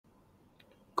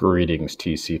Greetings,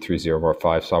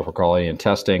 TC3045 software quality and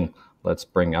testing. Let's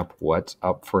bring up what's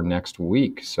up for next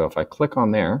week. So if I click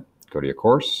on there, go to your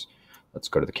course, let's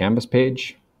go to the Canvas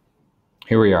page.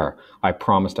 Here we are. I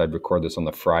promised I'd record this on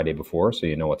the Friday before, so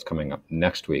you know what's coming up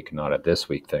next week, not a this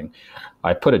week thing.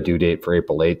 I put a due date for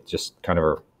April 8th, just kind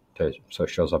of so it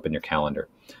shows up in your calendar.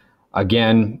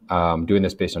 Again, doing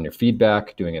this based on your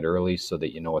feedback, doing it early so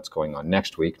that you know what's going on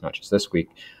next week, not just this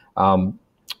week.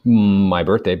 My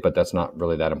birthday, but that's not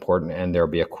really that important. And there'll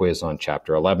be a quiz on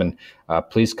Chapter 11.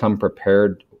 Please come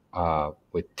prepared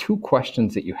with 2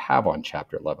 questions that you have on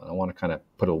Chapter 11. I want to kind of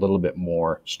put a little bit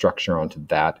more structure onto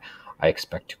that. I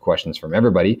expect 2 questions from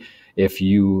everybody. If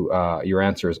your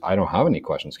answer is, I don't have any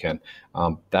questions, Ken,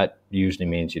 that usually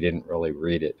means you didn't really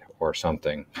read it or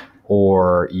something,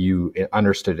 or you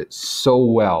understood it so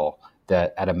well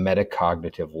that at a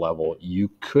metacognitive level, you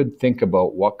could think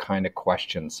about what kind of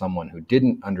questions someone who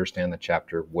didn't understand the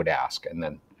chapter would ask. And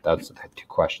then that's the 2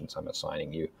 questions I'm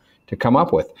assigning you to come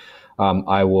up with.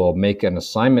 I will make an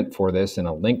assignment for this and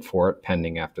a link for it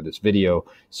pending after this video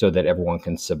so that everyone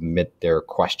can submit their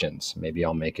questions. Maybe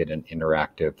I'll make it an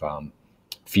interactive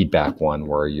feedback one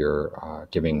where you're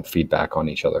giving feedback on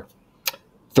each other.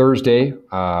 Thursday,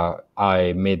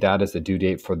 I made that as the due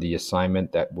date for the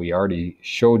assignment that we already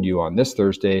showed you on this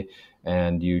Thursday,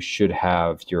 and you should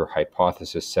have your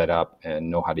hypothesis set up and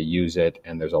know how to use it.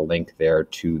 And there's a link there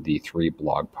to the 3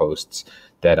 blog posts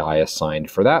that I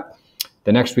assigned for that.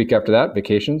 The next week after that,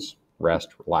 vacations,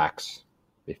 rest, relax.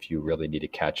 If you really need to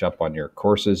catch up on your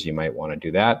courses, you might want to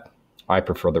do that. I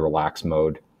prefer the relax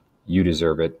mode. You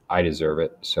deserve it. I deserve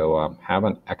it. So have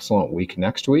an excellent week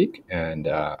next week and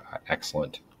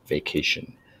excellent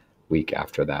vacation week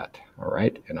after that. All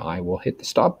right. And I will hit the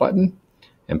stop button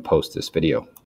and post this video.